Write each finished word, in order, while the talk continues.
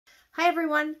Hi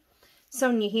everyone,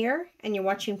 Sonja here, and you're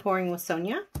watching Pouring with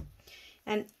Sonja.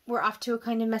 And we're off to a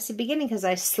kind of messy beginning because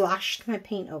I sloshed my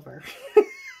paint over.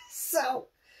 So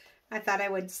I thought I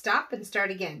would stop and start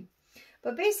again.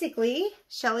 But basically,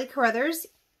 Shelee Carruthers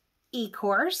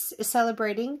e-course is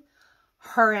celebrating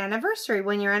her anniversary,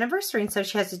 1-year anniversary. And so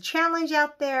she has a challenge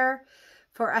out there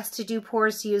for us to do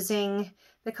pours using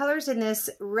the colors in this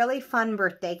really fun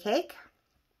birthday cake.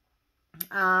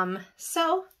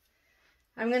 So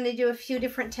I'm going to do a few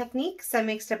different techniques. I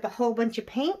mixed up a whole bunch of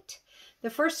paint. The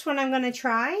first one I'm going to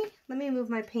try, let me move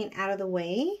my paint out of the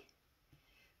way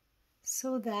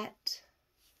so that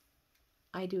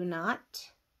I do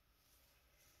not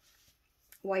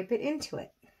wipe it into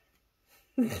it.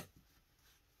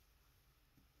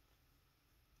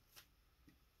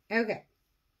 Okay.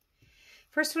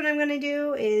 First one I'm going to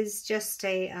do is just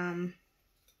a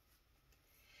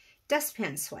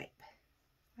dustpan swipe.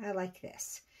 I like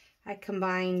this. I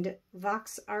combined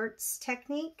Voxx Arts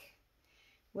technique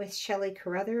with Shelee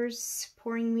Carruthers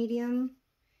pouring medium,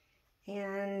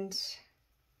 and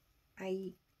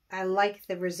I like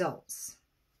the results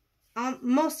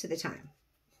most of the time.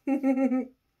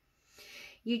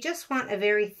 You just want a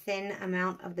very thin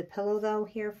amount of the pillow though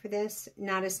here for this,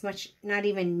 not as much, not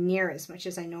even near as much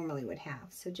as I normally would have.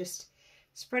 So just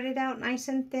spread it out nice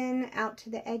and thin out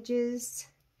to the edges.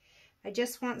 I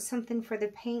just want something for the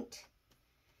paint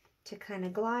to kind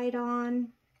of glide on.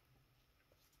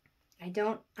 I'm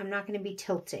not going to be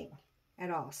tilting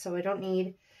at all, so I don't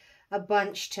need a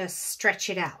bunch to stretch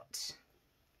it out.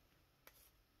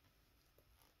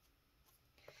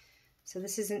 So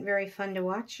this isn't very fun to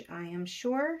watch, I am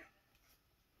sure.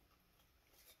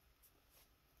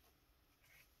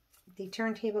 The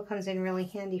turntable comes in really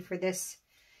handy for this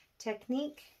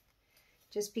technique,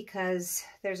 just because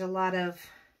there's a lot of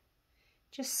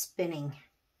just spinning.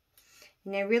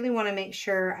 And I really want to make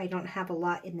sure I don't have a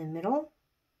lot in the middle.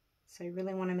 So I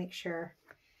really want to make sure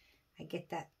I get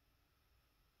that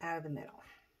out of the middle.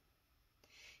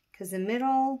 Because the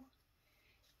middle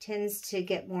tends to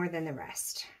get more than the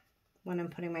rest when I'm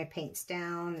putting my paints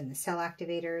down and the cell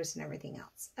activators and everything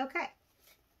else. Okay.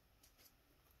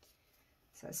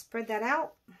 So I spread that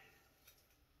out.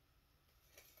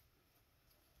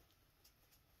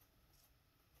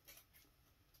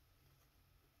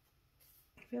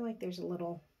 I feel like there's a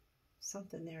little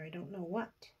something there. I don't know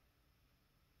what.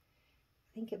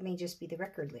 I think it may just be the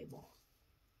record label.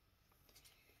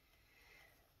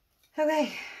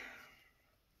 Okay.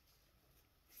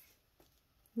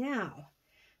 Now,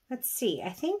 let's see. I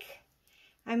think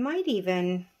I might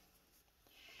even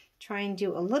try and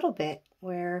do a little bit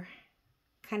where,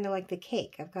 kind of like the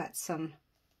cake, I've got some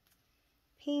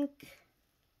pink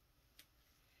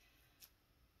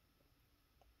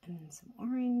and some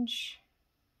orange.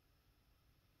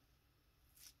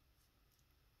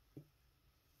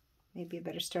 Maybe I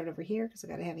better start over here because I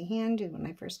got a heavy hand when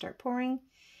I first start pouring.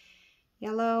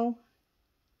 Yellow.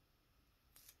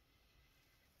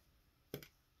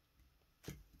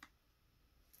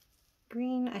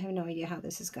 Green. I have no idea how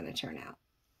this is going to turn out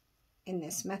in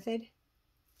this method.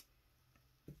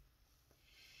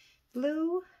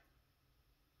 Blue.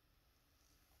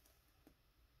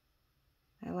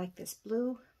 I like this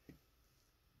blue.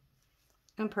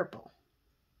 And purple.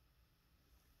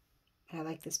 I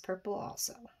like this purple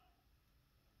also.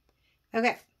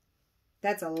 Okay,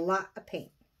 that's a lot of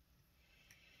paint.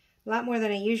 A lot more than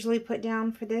I usually put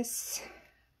down for this.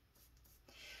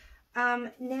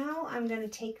 Now I'm going to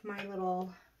take my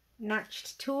little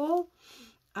notched tool,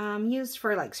 used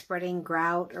for like spreading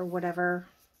grout or whatever.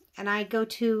 And I go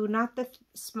to not the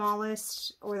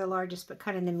smallest or the largest, but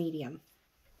kind of the medium.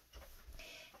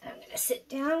 And I'm going to sit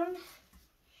down.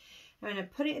 I'm going to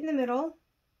put it in the middle,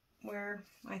 where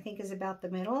I think is about the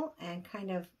middle, and kind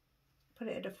of put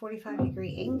it at a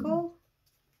 45-degree angle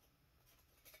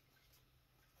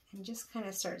and just kind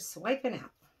of start swiping out.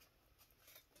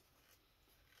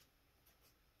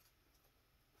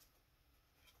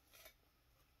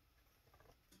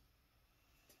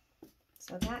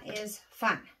 So that is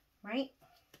fun, right?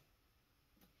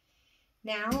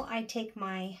 Now I take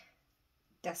my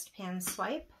dustpan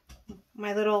swipe,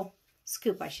 my little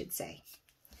scoop, I should say.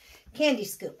 Candy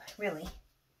scoop, really.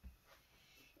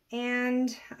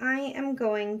 And I am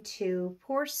going to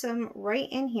pour some right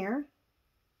in here.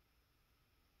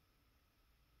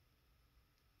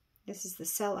 This is the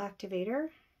cell activator.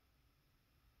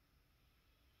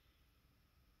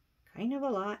 Kind of a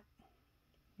lot.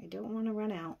 I don't want to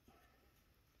run out.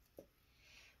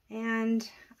 And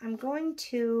I'm going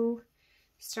to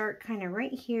start kind of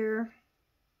right here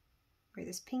where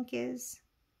this pink is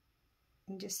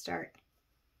and just start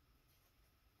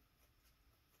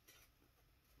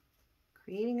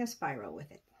creating a spiral with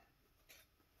it.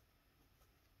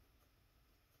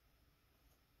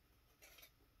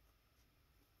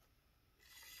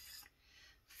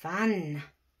 Fun.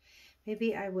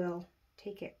 Maybe I will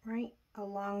take it right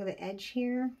along the edge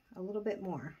here a little bit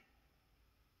more.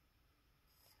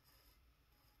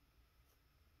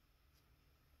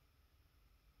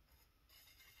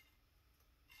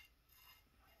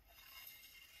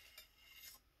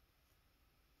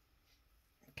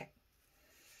 Okay.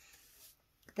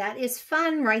 That is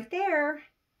fun right there.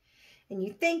 And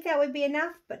you think that would be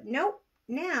enough, but nope.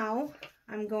 Now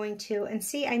I'm going to, and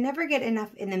see, I never get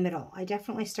enough in the middle. I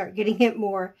definitely start getting it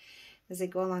more as I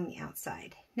go along the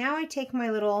outside. Now I take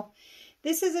my little,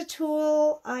 this is a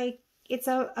tool, it's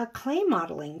a clay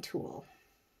modeling tool.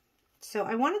 So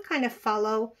I want to kind of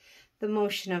follow the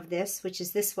motion of this, which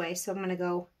is this way. So I'm going to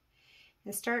go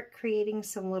and start creating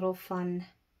some little fun.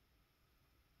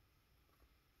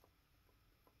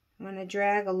 I'm going to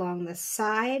drag along the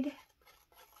side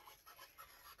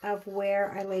of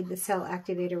where I laid the cell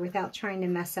activator without trying to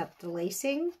mess up the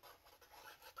lacing,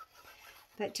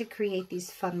 but to create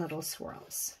these fun little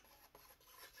swirls.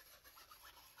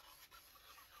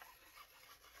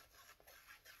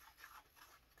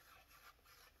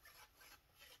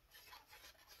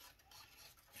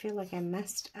 I feel like I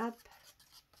messed up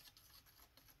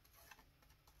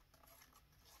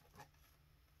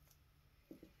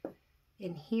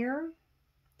in here.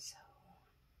 So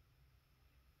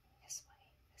this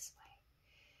way.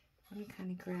 Let me kind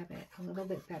of grab it a little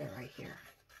bit better right here.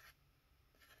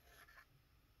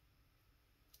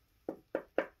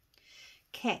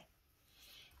 Okay,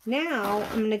 now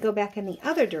I'm going to go back in the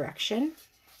other direction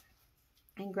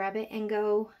and grab it and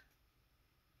go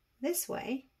this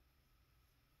way.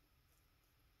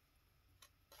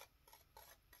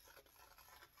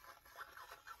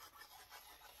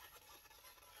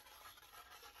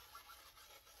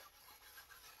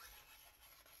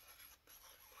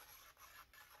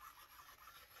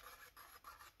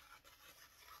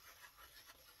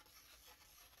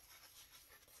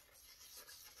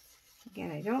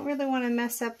 Again, I don't really want to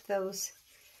mess up those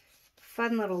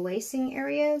fun little lacing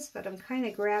areas, but I'm kind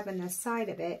of grabbing the side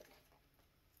of it.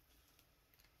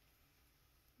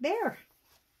 There.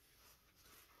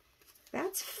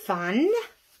 That's fun.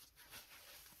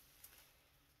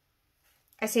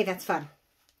 I say that's fun.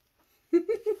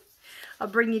 I'll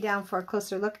bring you down for a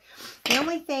closer look. The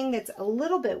only thing that's a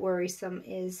little bit worrisome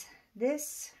is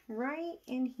this right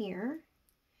in here.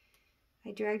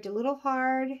 I dragged a little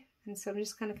hard. And so I'm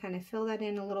just going to kind of fill that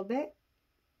in a little bit.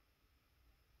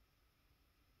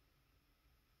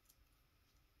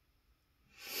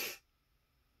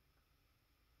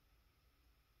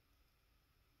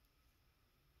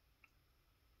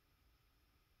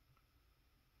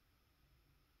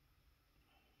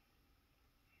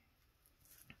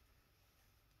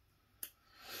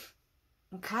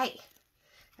 Okay,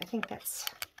 I think that's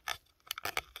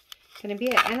going to be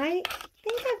it. And I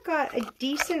think I've got a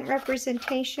decent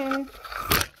representation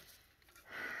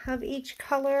of each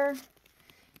color.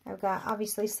 I've got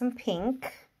obviously some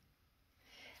pink,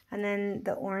 and then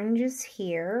the orange is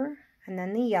here, and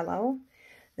then the yellow.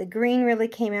 The green really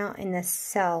came out in the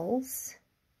cells,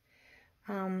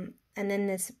 and then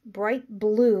this bright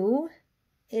blue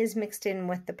is mixed in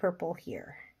with the purple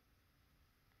here.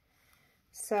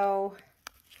 So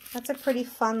that's a pretty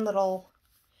fun little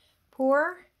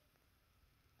pour.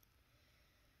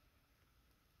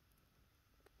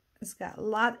 It's got a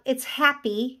lot, it's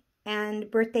happy, and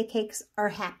birthday cakes are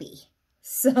happy.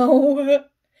 So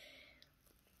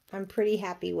I'm pretty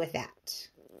happy with that.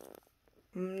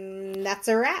 That's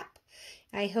a wrap.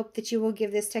 I hope that you will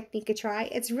give this technique a try.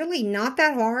 It's really not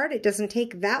that hard. It doesn't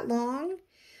take that long.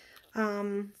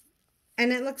 And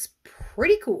it looks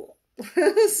pretty cool.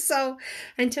 So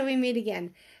until we meet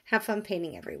again, have fun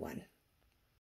painting, everyone.